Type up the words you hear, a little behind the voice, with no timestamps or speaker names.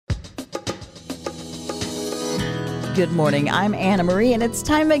Good morning. I'm Anna Marie, and it's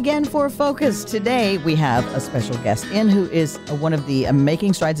time again for Focus. Today, we have a special guest in who is one of the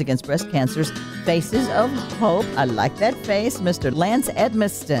Making Strides Against Breast Cancer's Faces of Hope. I like that face, Mr. Lance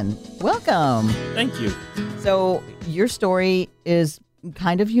Edmiston. Welcome. Thank you. So, your story is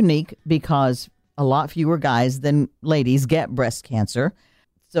kind of unique because a lot fewer guys than ladies get breast cancer.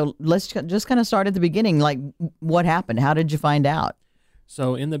 So, let's just kind of start at the beginning. Like, what happened? How did you find out?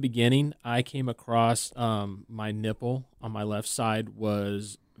 So in the beginning, I came across my nipple on my left side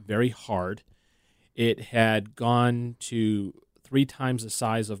was very hard. It had gone to 3 times the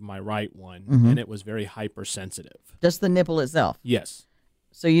size of my right one, and it was very hypersensitive. Just the nipple itself? Yes.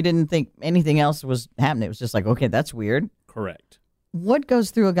 So you didn't think anything else was happening? It was just like, okay, that's weird. Correct. What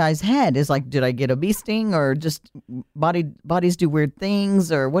goes through a guy's head is like, did I get a bee sting, or just bodies do weird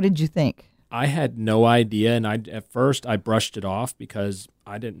things, or what did you think? I had no idea, and at first I brushed it off because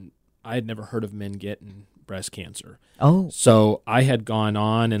I had never heard of men getting breast cancer. Oh. So I had gone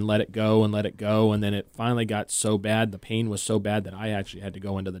on and let it go, and then it finally got so bad, the pain was so bad that I actually had to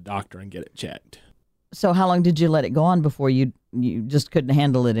go into the doctor and get it checked. So how long did you let it go on before you just couldn't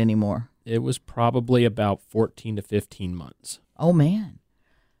handle it anymore? It was probably about 14 to 15 months. Oh, man.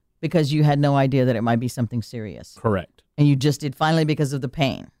 Because you had no idea that it might be something serious. Correct. And you just did finally because of the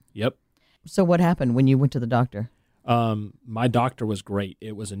pain. Yep. So what happened when you went to the doctor? My doctor was great.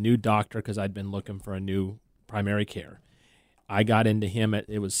 It was a new doctor because I'd been looking for a new primary care. I got into him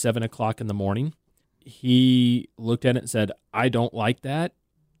it was 7 o'clock in the morning. He looked at it and said, I don't like that.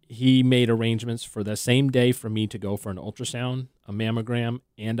 He made arrangements for the same day for me to go for an ultrasound, a mammogram,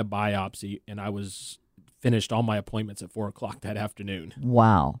 and a biopsy, and I was finished all my appointments at 4 o'clock that afternoon.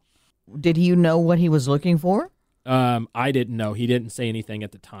 Wow. Did you know what he was looking for? I didn't know. He didn't say anything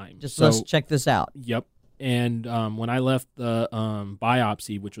at the time. Let's check this out. Yep. And when I left the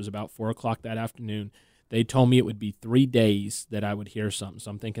biopsy, which was about 4 o'clock that afternoon, they told me it would be 3 days that I would hear something. So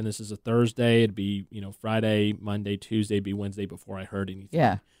I'm thinking this is a Thursday. It'd be, Friday, Monday, Tuesday, it'd be Wednesday before I heard anything.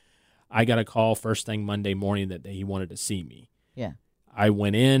 Yeah. I got a call first thing Monday morning that he wanted to see me. Yeah. I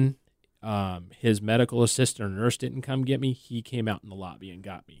went in. His medical assistant or nurse didn't come get me. He came out in the lobby and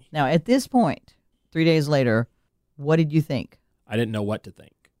got me. Now, at this point, 3 days later, what did you think? I didn't know what to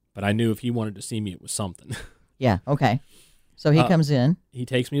think, but I knew if he wanted to see me, it was something. Yeah, okay. So he comes in. He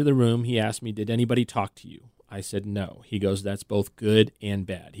takes me to the room. He asked me, did anybody talk to you? I said no. He goes, that's both good and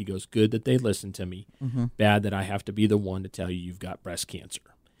bad. He goes, good that they listen to me, bad that I have to be the one to tell you you've got breast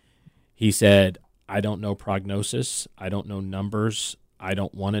cancer. He said, I don't know prognosis. I don't know numbers. I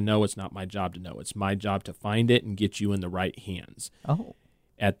don't want to know. It's not my job to know. It's my job to find it and get you in the right hands. Oh.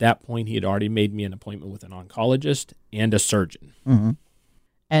 At that point, he had already made me an appointment with an oncologist and a surgeon. Mm-hmm.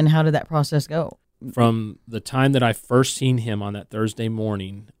 And how did that process go? From the time that I first seen him on that Thursday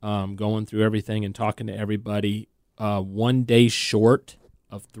morning, going through everything and talking to everybody, 1 day short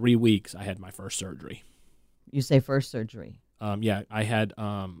of 3 weeks, I had my first surgery. You say first surgery? Yeah, I had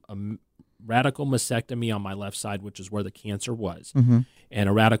a radical mastectomy on my left side, which is where the cancer was. And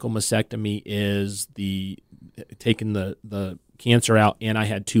a radical mastectomy is taking the cancer out, and I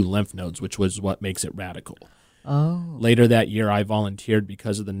had 2 lymph nodes, which was what makes it radical. Oh. Later that year, I volunteered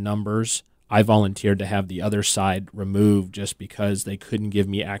because of the numbers. I volunteered to have the other side removed just because they couldn't give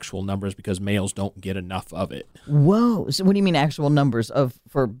me actual numbers because males don't get enough of it. Whoa. So what do you mean actual numbers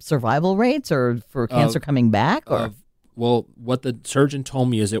for survival rates or for cancer coming back? Well, what the surgeon told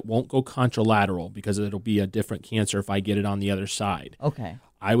me is it won't go contralateral because it'll be a different cancer if I get it on the other side. Okay.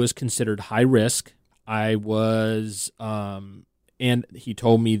 I was considered high risk. I was, and he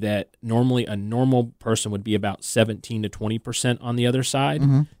told me that normally a normal person would be about 17 to 20% on the other side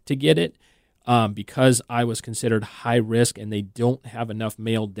to get it. Because I was considered high risk and they don't have enough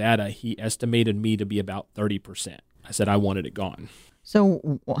male data, he estimated me to be about 30%. I said I wanted it gone.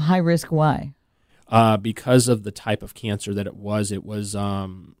 So high risk, why? Because of the type of cancer that it was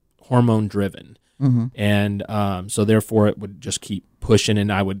hormone driven. And so therefore it would just keep pushing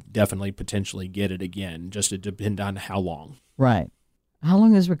and I would definitely potentially get it again, just to depend on how long. Right. How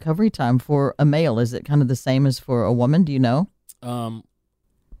long is recovery time for a male? Is it kind of the same as for a woman? Do you know?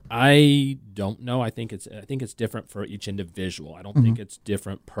 I don't know. I think it's different for each individual. I don't think it's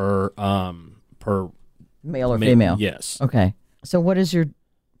different per male or female. Yes. Okay. So what is your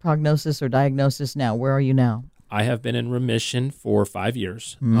prognosis or diagnosis now? Where are you now? I have been in remission for 5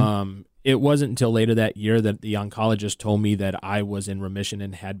 years. It wasn't until later that year that the oncologist told me that I was in remission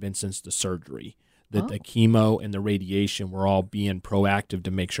and had been since the surgery, that the chemo and the radiation were all being proactive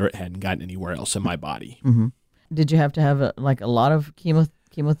to make sure it hadn't gotten anywhere else in my body. Did you have to have a lot of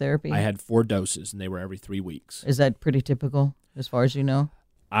chemotherapy? I had 4 doses, and they were every 3 weeks. Is that pretty typical as far as you know?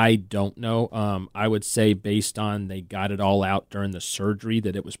 I don't know. I would say based on they got it all out during the surgery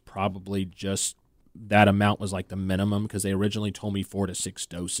that it was probably just that amount was like the minimum because they originally told me 4 to 6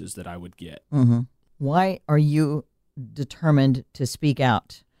 doses that I would get. Mm-hmm. Why are you determined to speak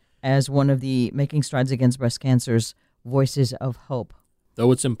out as one of the Making Strides Against Breast Cancer's voices of hope?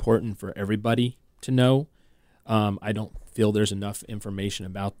 Though it's important for everybody to know, I don't feel there's enough information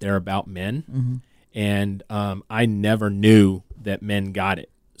about men. Mm-hmm. And I never knew that men got it.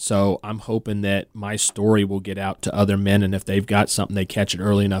 So I'm hoping that my story will get out to other men, and if they've got something, they catch it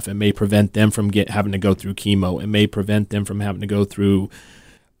early enough. It may prevent them from having to go through chemo. It may prevent them from having to go through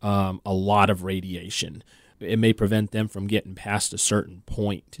a lot of radiation. It may prevent them from getting past a certain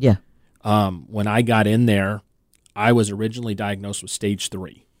point. Yeah. When I got in there, I was originally diagnosed with stage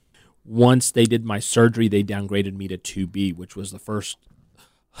 3. Once they did my surgery, they downgraded me to 2B, which was the first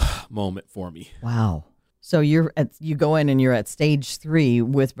moment for me. Wow. So you go in and you're at stage 3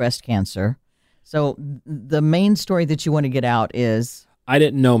 with breast cancer. So the main story that you want to get out is I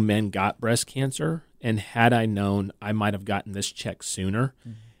didn't know men got breast cancer, and had I known, I might have gotten this check sooner,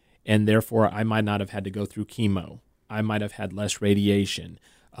 and therefore I might not have had to go through chemo. I might have had less radiation.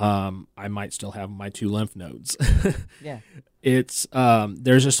 I might still have my 2 lymph nodes. yeah. It's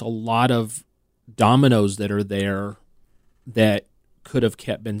there's just a lot of dominoes that are there that could have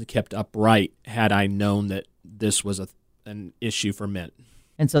been kept upright had I known that this was an issue for men.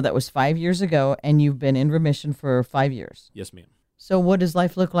 And so that was 5 years ago, and you've been in remission for 5 years. Yes, ma'am. So what does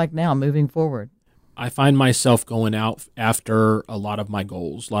life look like now moving forward? I find myself going out after a lot of my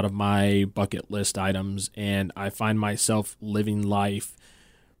goals, a lot of my bucket list items, and I find myself living life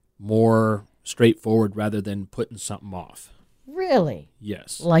more straightforward rather than putting something off. Really?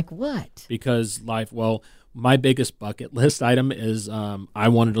 Yes. Like what? Because my biggest bucket list item is I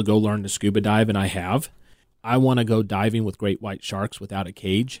wanted to go learn to scuba dive, and I have. I want to go diving with great white sharks without a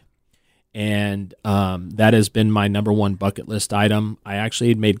cage, and that has been my number one bucket list item. I actually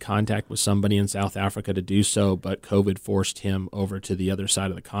had made contact with somebody in South Africa to do so, but COVID forced him over to the other side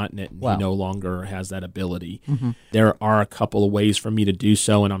of the continent, and Wow. he no longer has that ability. Mm-hmm. There are a couple of ways for me to do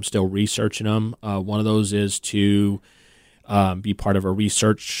so, and I'm still researching them. One of those is to be part of a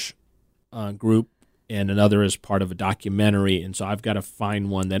research group, and another is part of a documentary. And so I've got to find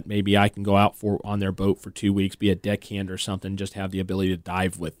one that maybe I can go out on their boat for 2 weeks, be a deckhand or something, just have the ability to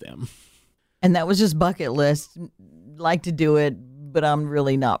dive with them. And that was just bucket list. Like to do it, but I'm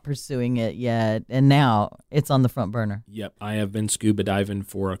really not pursuing it yet. And now it's on the front burner. Yep. I have been scuba diving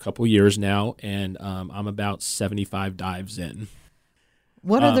for a couple years now, and I'm about 75 dives in.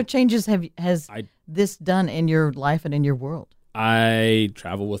 What other changes has this done in your life and in your world? I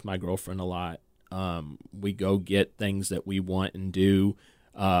travel with my girlfriend a lot. We go get things that we want and do.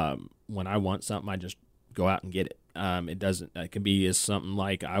 When I want something, I just go out and get it. It can be as something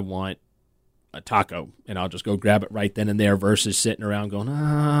like I want a taco, and I'll just go grab it right then and there versus sitting around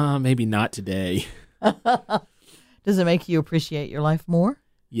going, maybe not today. Does it make you appreciate your life more?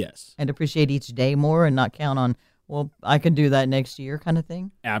 Yes. And appreciate each day more and not count on, well, I can do that next year kind of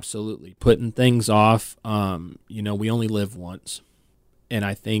thing? Absolutely. Putting things off, we only live once. And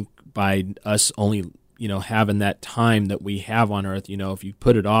I think by us only, having that time that we have on earth, if you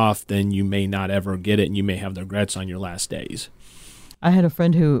put it off, then you may not ever get it, and you may have the regrets on your last days. I had a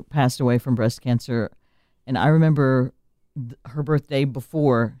friend who passed away from breast cancer, and I remember her birthday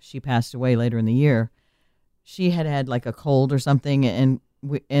before she passed away later in the year. She had like a cold or something, and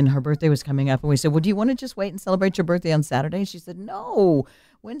her birthday was coming up, and we said, well, do you want to just wait and celebrate your birthday on Saturday? And she said, no,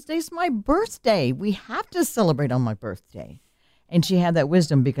 Wednesday's my birthday. We have to celebrate on my birthday. And she had that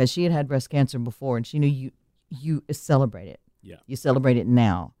wisdom because she had breast cancer before, and she knew you celebrate it. Yeah. You celebrate it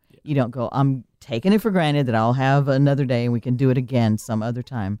now. Yeah. You don't go, I'm taking it for granted that I'll have another day and we can do it again some other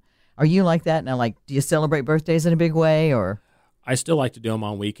time. Are you like that now? Like, do you celebrate birthdays in a big way, or? I still like to do them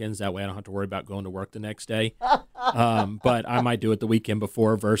on weekends. That way I don't have to worry about going to work the next day. But I might do it the weekend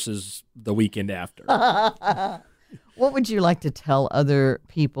before versus the weekend after. What would you like to tell other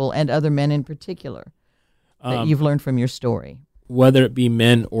people and other men in particular that you've learned from your story? Whether it be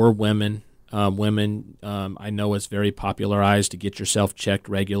men or women, I know it's very popularized to get yourself checked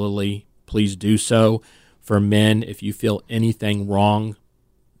regularly. Please do so. For men, if you feel anything wrong,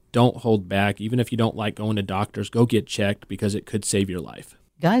 don't hold back. Even if you don't like going to doctors, go get checked because it could save your life.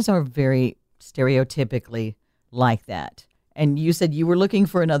 Guys are very stereotypically like that. And you said you were looking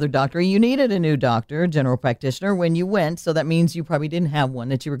for another doctor. You needed a new doctor, general practitioner, when you went. So that means you probably didn't have one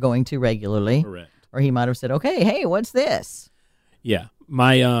that you were going to regularly. Correct. Or he might have said, okay, hey, what's this? Yeah.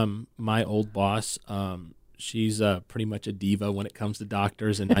 My old boss, she's pretty much a diva when it comes to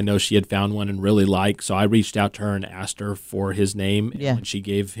doctors, and I know she had found one and really liked. So I reached out to her and asked her for his name. Yeah. And when she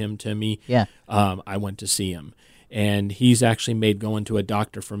gave him to me, Yeah. I went to see him, and he's actually made going to a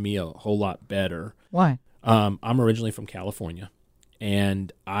doctor for me a whole lot better. Why? I'm originally from California,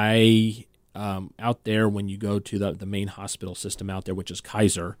 and I out there when you go to the main hospital system out there, which is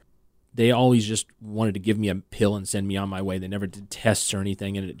Kaiser, they always just wanted to give me a pill and send me on my way. They never did tests or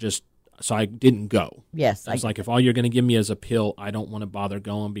anything, and so I didn't go. Yes. I was like, if all you're going to give me is a pill, I don't want to bother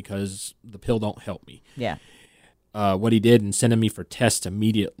going because the pill don't help me. Yeah. What he did and sending me for tests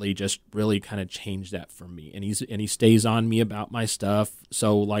immediately just really kind of changed that for me. And he stays on me about my stuff.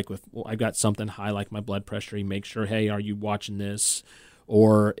 So like if I got something high like my blood pressure, he makes sure, hey, are you watching this?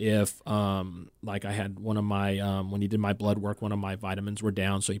 Or if like I had one of my when he did my blood work, one of my vitamins were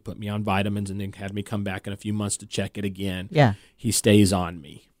down, so he put me on vitamins and then had me come back in a few months to check it again. Yeah. He stays on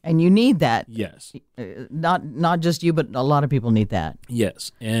me. And you need that. Yes. Not just you, but a lot of people need that.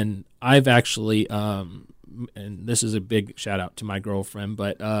 Yes. And I've actually and this is a big shout out to my girlfriend,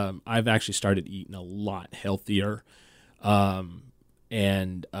 but I've actually started eating a lot healthier,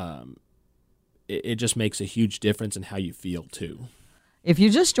 and it just makes a huge difference in how you feel too. If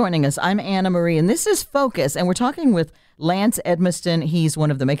you're just joining us, I'm Anna Marie, and this is Focus, and we're talking with Lance Edmiston. He's one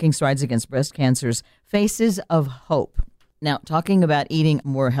of the Making Strides Against Breast Cancer's Faces of Hope. Now, talking about eating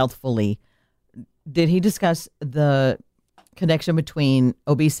more healthfully, did he discuss the connection between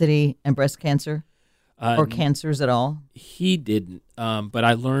obesity and breast cancer? Or cancers at all? He didn't, but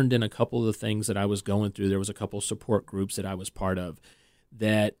I learned in a couple of the things that I was going through, there was a couple of support groups that I was part of,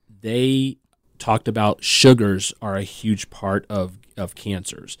 that they talked about sugars are a huge part of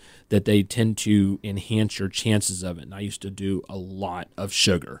cancers, that they tend to enhance your chances of it. And I used to do a lot of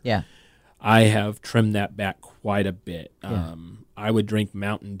sugar. Yeah. I have trimmed that back quite a bit. Yeah. I would drink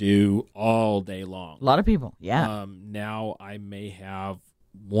Mountain Dew all day long. A lot of people, yeah. Now I may have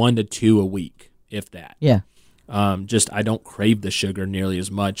 1 to 2 a week, if that. Yeah. Just I don't crave the sugar nearly as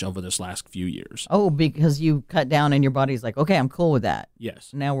much over this last few years. Oh, because you cut down and your body's like, okay, I'm cool with that.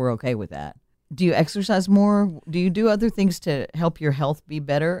 Yes. Now we're okay with that. Do you exercise more? Do you do other things to help your health be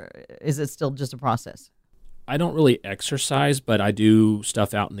better? Is it still just a process? I don't really exercise, but I do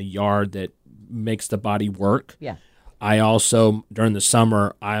stuff out in the yard that makes the body work. Yeah. I also, during the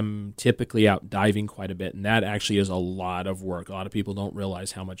summer, I'm typically out diving quite a bit, and that actually is a lot of work. A lot of people don't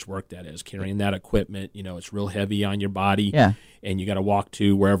realize how much work that is. Carrying that equipment, it's real heavy on your body, Yeah. and you got to walk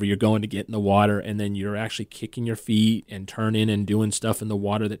to wherever you're going to get in the water, and then you're actually kicking your feet and turning and doing stuff in the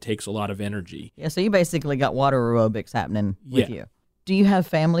water that takes a lot of energy. Yeah, so you basically got water aerobics happening with Yeah. you. Do you have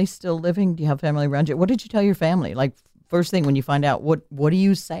family still living? Do you have family around you? What did you tell your family? Like, first thing when you find out, what do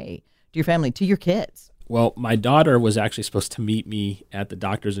you say to your family, to your kids? Well, my daughter was actually supposed to meet me at the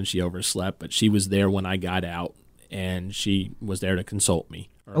doctor's and she overslept, but she was there when I got out, and she was there to consult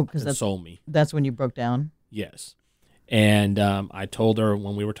me or console me. That's when you broke down? Yes. And I told her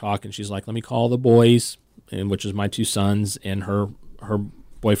when we were talking, she's like, let me call the boys, and which is my 2 sons and her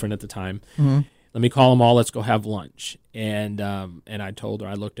boyfriend at the time. Mm-hmm. Let me call them all. Let's go have lunch. And I told her,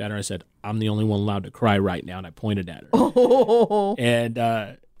 I looked at her, I said, I'm the only one allowed to cry right now. And I pointed at her. Oh.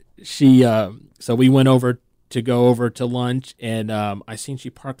 And she, so we went over to go over to lunch, and I seen she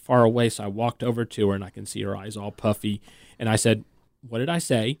parked far away. So I walked over to her, and I can see her eyes all puffy. And I said, what did I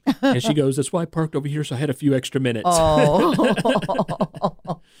say? And she goes, that's why I parked over here, so I had a few extra minutes. Oh.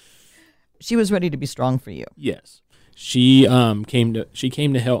 She was ready to be strong for you. Yes. She came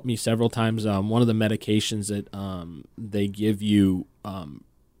to help me several times. One of the medications that they give you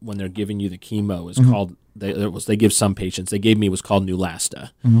when they're giving you the chemo is called, they give some patients, they gave me, was called Neulasta.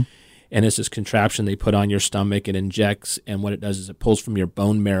 Mm-hmm. And it's this contraption they put on your stomach. It injects, and what it does is it pulls from your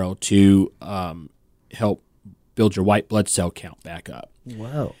bone marrow to help build your white blood cell count back up.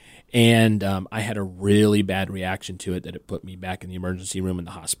 Whoa. And I had a really bad reaction to it that it put me back in the emergency room in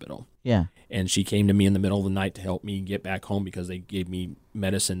the hospital. Yeah. And she came to me in the middle of the night to help me get back home because they gave me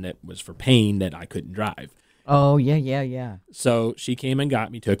medicine that was for pain that I couldn't drive. Oh, yeah. So she came and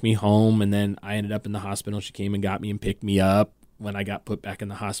got me, took me home, and then I ended up in the hospital. She came and got me and picked me up when I got put back in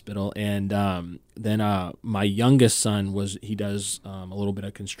the hospital. And then my youngest son he does a little bit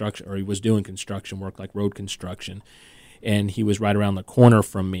of construction, or he was doing construction work, like road construction. And he was right around the corner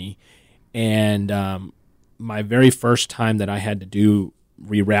from me. And my very first time that I had to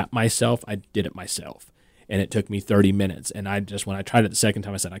rewrap myself, I did it myself. And it took me 30 minutes. And when I tried it the second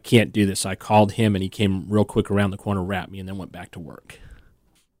time, I said, I can't do this. So I called him, and he came real quick around the corner, wrapped me, and then went back to work.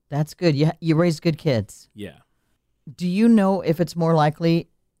 That's good. You raised good kids. Yeah. Do you know if it's more likely,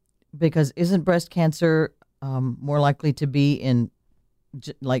 because isn't breast cancer more likely to be in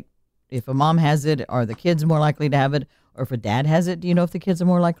if a mom has it, are the kids more likely to have it? Or if a dad has it, do you know if the kids are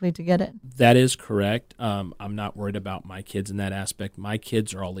more likely to get it? That is correct. I'm not worried about my kids in that aspect. My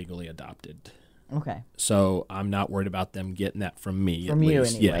kids are all legally adopted. Okay. So I'm not worried about them getting that from me. From at you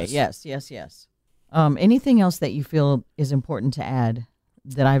least. anyway. Yes. Yes. Anything else that you feel is important to add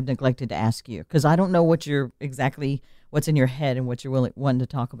that I've neglected to ask you? Because I don't know what's in your head and what you're wanting to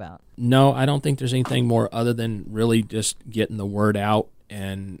talk about. No, I don't think there's anything more other than really just getting the word out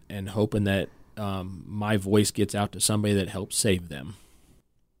and hoping that my voice gets out to somebody that helps save them.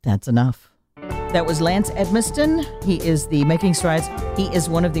 That's enough. That was Lance Edmiston. He is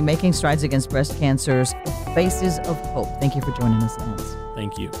one of the Making Strides Against Breast Cancer's Faces of Hope. Thank you for joining us, Lance.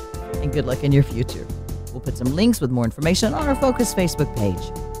 Thank you. And good luck in your future. We'll put some links with more information on our Focus Facebook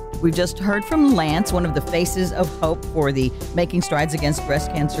page. We've just heard from Lance, one of the Faces of Hope for the Making Strides Against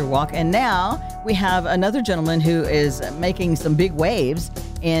Breast Cancer Walk. And now we have another gentleman who is making some big waves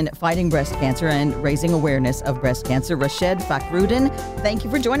in fighting breast cancer and raising awareness of breast cancer. Rashed Fakhruddin, thank you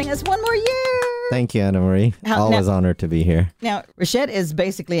for joining us one more year. Thank you, Anna Marie. Always honored to be here. Now, Rashed is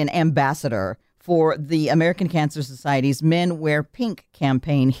basically an ambassador for the American Cancer Society's Men Wear Pink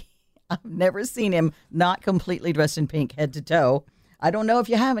campaign. I've never seen him not completely dressed in pink head to toe. I don't know if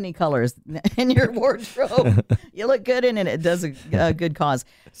you have any colors in your wardrobe. You look good in it. It does a good cause.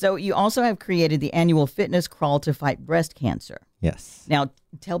 So you also have created the annual fitness crawl to fight breast cancer. Yes. Now,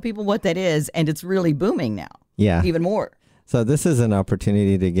 tell people what that is, and it's really booming now. Yeah. Even more. So this is an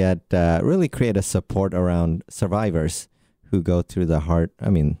opportunity to get really create a support around survivors who go through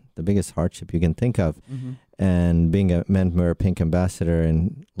the biggest hardship you can think of. Mm-hmm. And being a Men Wear Pink ambassador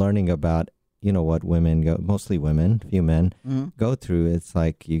and learning about what women mostly women, few men, go through. It's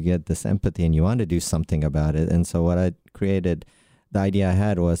like you get this empathy and you want to do something about it. And so what I created, the idea I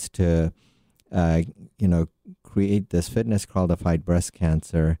had was to, create this fitness crawl to fight breast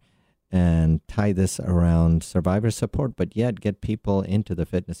cancer and tie this around survivor support, but yet get people into the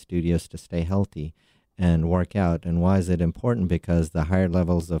fitness studios to stay healthy and work out. And why is it important? Because the higher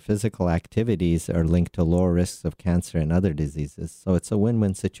levels of physical activities are linked to lower risks of cancer and other diseases. So it's a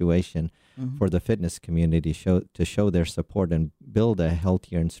win-win situation for the fitness community to show their support and build a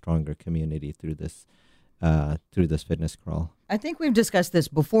healthier and stronger community through this fitness crawl. I think we've discussed this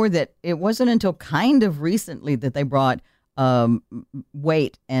before, that it wasn't until kind of recently that they brought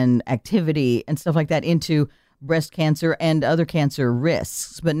weight and activity and stuff like that into breast cancer and other cancer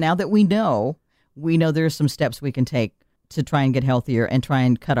risks. But now that we know there's some steps we can take to try and get healthier and try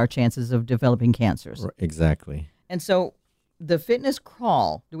and cut our chances of developing cancers. Exactly. And so the fitness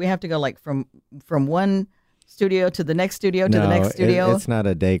crawl, do we have to go like from one studio to the next studio to the next studio? It's not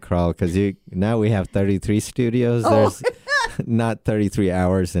a day crawl because now we have 33 studios. There's not 33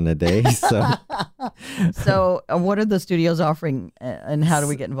 hours in a day. So what are the studios offering and how do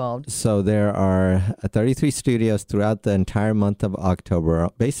we get involved? So there are 33 studios throughout the entire month of October,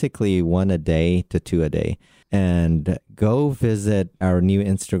 basically one a day to two a day. And go visit our new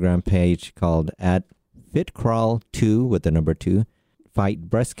Instagram page called @FitCrawl2 with the number 2, Fight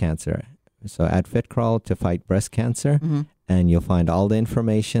Breast Cancer. So @FitCrawl to fight breast cancer, and you'll find all the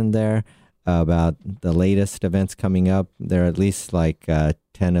information there about the latest events coming up. There are at least like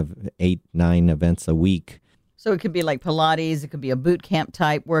 9 events a week. So it could be like Pilates, it could be a boot camp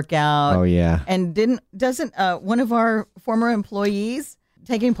type workout. Oh yeah. And doesn't one of our former employees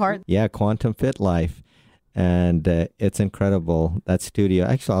taking part? Yeah, Quantum Fit Life. And it's incredible. That studio,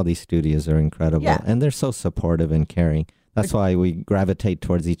 actually all these studios are incredible. Yeah. And they're so supportive and caring. That's why we gravitate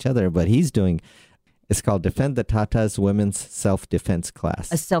towards each other. But it's called Defend the Tatas Women's Self-Defense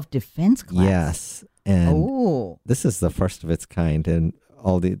Class. A self-defense class? Yes. And this is the first of its kind. And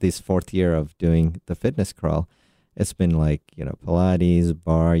this fourth year of doing the fitness crawl, it's been like, Pilates,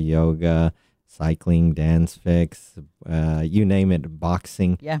 bar, yoga, cycling, dance fix, you name it,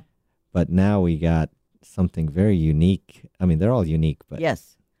 boxing. Yeah. But now we got something very unique. I mean, they're all unique, but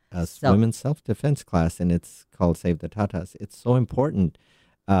yes. Women's self-defense class, and it's called Save the Tatas. It's so important,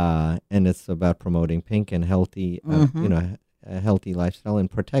 and it's about promoting pink and healthy, a healthy lifestyle,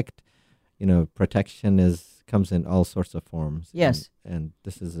 and protection comes in all sorts of forms. Yes, and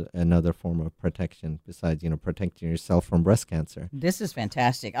this is another form of protection besides protecting yourself from breast cancer. This is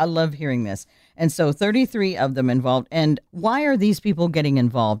fantastic. I love hearing this. And so 33 of them involved. And why are these people getting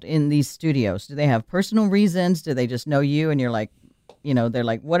involved in these studios? Do they have personal reasons? Do they just know you and you're like, they're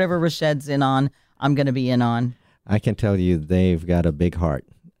like, whatever Rashed's in on, I'm going to be in on? I can tell you they've got a big heart.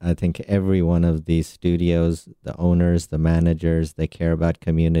 I think every one of these studios, the owners, the managers, they care about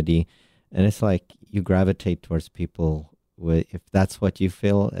community. And it's like you gravitate towards people if that's what you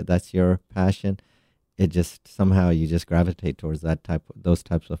feel, that's your passion. it just somehow you just gravitate towards those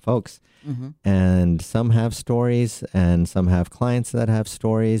types of folks. Mm-hmm. And some have stories, and some have clients that have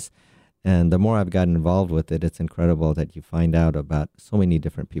stories. And the more I've gotten involved with it, it's incredible that you find out about so many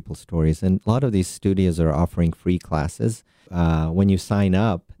different people's stories. And a lot of these studios are offering free classes. When you sign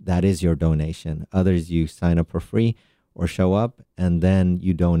up, that is your donation. Others, you sign up for free or show up, and then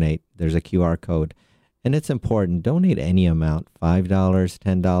you donate. There's a QR code. And it's important. Donate any amount, $5,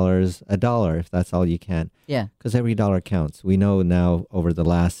 $10, $1, if that's all you can. Yeah. Because every dollar counts. We know now over the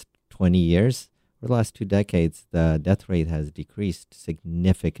last 20 years, for the last 2 decades, the death rate has decreased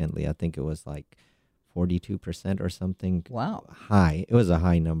significantly. I think it was like 42% or something. Wow. High. It was a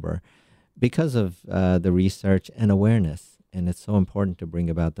high number because of the research and awareness. And it's so important to bring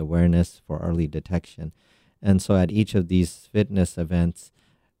about the awareness for early detection. And so at each of these fitness events,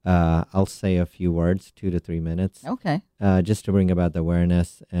 I'll say a few words, 2 to 3 minutes, Okay. just to bring about the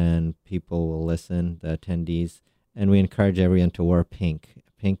awareness, and people will listen, the attendees. And we encourage everyone to wear pink.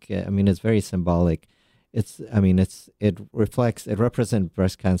 Pink, it's very symbolic. It represents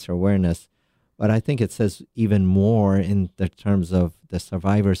breast cancer awareness, but I think it says even more in the terms of the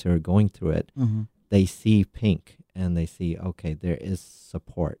survivors who are going through it. Mm-hmm. They see pink and they see, okay, there is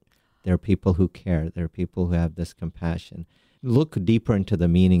support. There are people who care. There are people who have this compassion. Look deeper into the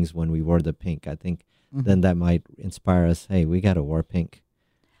meanings when we wear the pink. I think then that might inspire us, hey, we got to wear pink.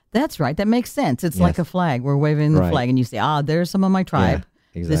 That's right. That makes sense. It's Yes. like a flag. We're waving the Right. flag, and you say, there's some of my tribe.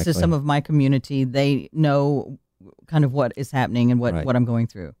 Yeah, exactly. This is some of my community. They know kind of what is happening and what I'm going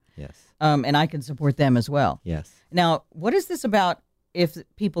through. Yes. And I can support them as well. Yes. Now, what is this about if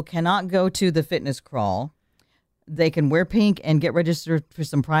people cannot go to the fitness crawl? They can wear pink and get registered for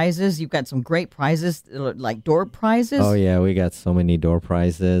some prizes. You've got some great prizes, like door prizes. Oh, yeah. We got so many door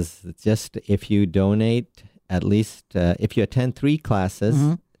prizes. Just if you donate, at least if you attend 3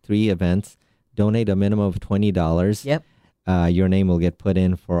 classes, 3 events, donate a minimum of $20. Yep. Your name will get put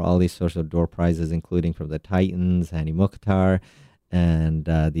in for all these social door prizes, including from the Titans, Hani Mukhtar, and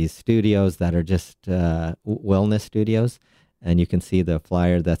these studios that are just wellness studios. And you can see the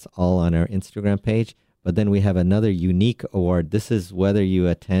flyer. That's all on our Instagram page. But then we have another unique award. This is whether you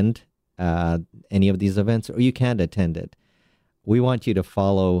attend any of these events or you can't attend it. We want you to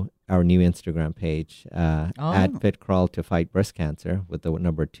follow our new Instagram page at FitCrawl to Fight Breast Cancer with the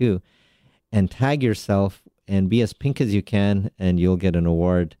number 2, and tag yourself and be as pink as you can, and you'll get an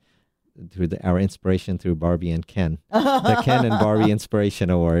award through our inspiration through Barbie and Ken, the Ken and Barbie Inspiration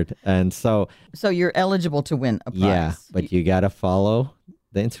Award. And so you're eligible to win a prize. yeah, but you got to follow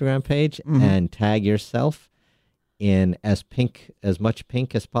the Instagram page and tag yourself in as much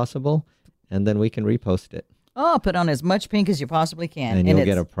pink as possible, and then we can repost it. Put on as much pink as you possibly can. And you'll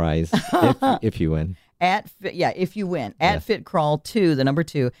get a prize if you win. If you win. At FitCrawl2, the number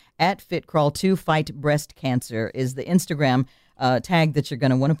 2, at FitCrawl2 Fight Breast Cancer is the Instagram tag that you're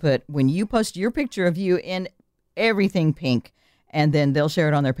going to want to put when you post your picture of you in everything pink. And then they'll share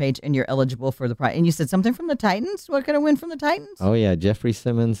it on their page, and you're eligible for the prize. And you said something from the Titans? What could I win from the Titans? Oh, yeah. Jeffrey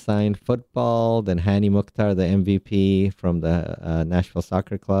Simmons signed football. Then Hani Mukhtar, the MVP from the Nashville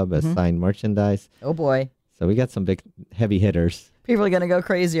Soccer Club, has signed merchandise. Oh, boy. So we got some big heavy hitters. People are going to go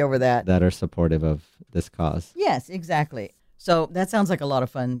crazy over that. That are supportive of this cause. Yes, exactly. So that sounds like a lot of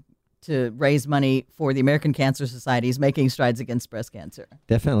fun to raise money for the American Cancer Society's Making Strides Against Breast Cancer.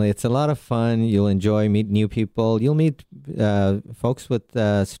 Definitely. It's a lot of fun. You'll enjoy, meet new people. You'll meet folks with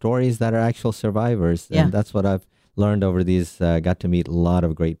stories that are actual survivors. Yeah. And that's what I've learned over these, got to meet a lot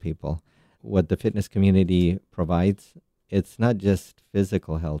of great people. What the fitness community provides, it's not just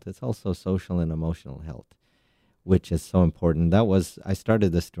physical health, it's also social and emotional health, which is so important. I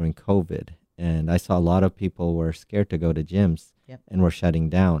started this during COVID, and I saw a lot of people were scared to go to gyms and were shutting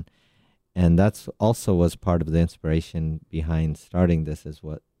down. And that's also was part of the inspiration behind starting this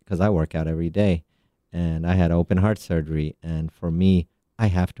because I work out every day, and I had open heart surgery. And for me, I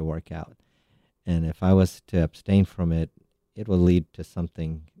have to work out. And if I was to abstain from it, it will lead to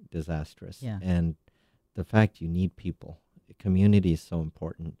something disastrous. Yeah. And the fact you need people, community is so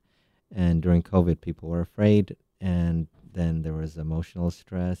important. And during COVID, people were afraid, and then there was emotional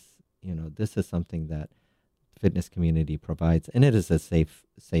stress. This is something that fitness community provides, and it is a safe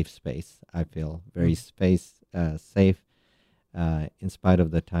space. I feel very safe. In spite of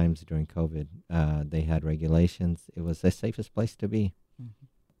the times during COVID, they had regulations. It was the safest place to be.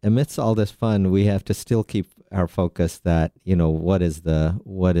 Amidst all this fun, we have to still keep our focus that what is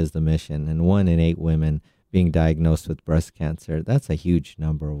the mission. And 1 in 8 women being diagnosed with breast cancer, that's a huge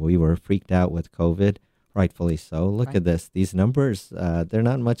number. We were freaked out with COVID, rightfully so. Look at this; these numbers, they're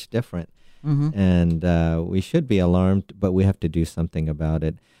not much different. And we should be alarmed, but we have to do something about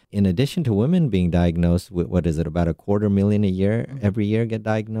it. In addition to women being diagnosed with, what is it, about 250,000 a year, every year get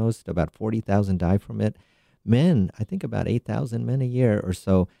diagnosed, about 40,000 die from it. Men, I think about 8,000 men a year or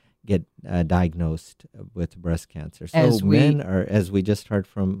so get diagnosed with breast cancer. So men are, as we just heard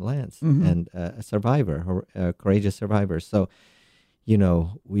from Lance, and a survivor, a courageous survivor. So, you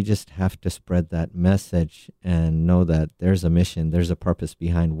know, we just have to spread that message and know that there's a mission, there's a purpose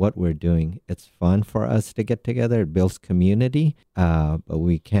behind what we're doing. It's fun for us to get together. It builds community, but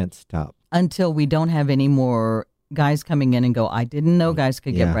we can't stop. Until we don't have any more guys coming in and go, I didn't know guys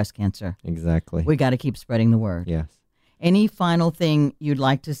could get breast cancer. Exactly. We got to keep spreading the word. Yes. Any final thing you'd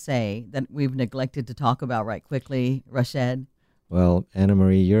like to say that we've neglected to talk about right quickly, Rashed? Well, Anna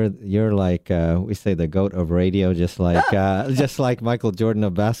Marie, you're like we say the GOAT of radio, just like Michael Jordan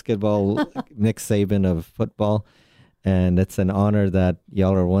of basketball, Nick Saban of football, and it's an honor that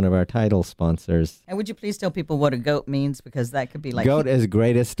y'all are one of our title sponsors. And would you please tell people what a GOAT means, because that could be like GOAT is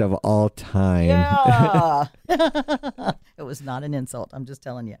greatest of all time. Yeah, it was not an insult. I'm just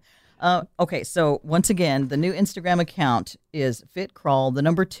telling you. Okay, so once again, the new Instagram account is FitCrawl, the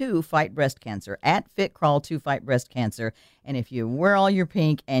number 2, Fight Breast Cancer, at FitCrawl2 Fight Breast Cancer. And if you wear all your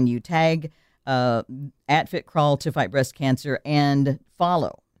pink and you tag at FitCrawl2 Fight Breast Cancer and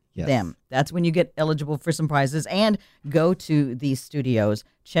follow them, that's when you get eligible for some prizes. And go to these studios,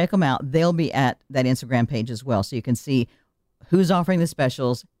 check them out. They'll be at that Instagram page as well, so you can see who's offering the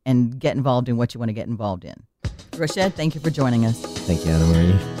specials and get involved in what you want to get involved in. Rashed, thank you for joining us. Thank you, Anna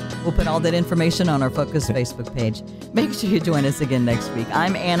Marie. We'll put all that information on our Focus Facebook page. Make sure you join us again next week.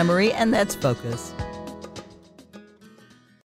 I'm Anna Marie, and that's Focus.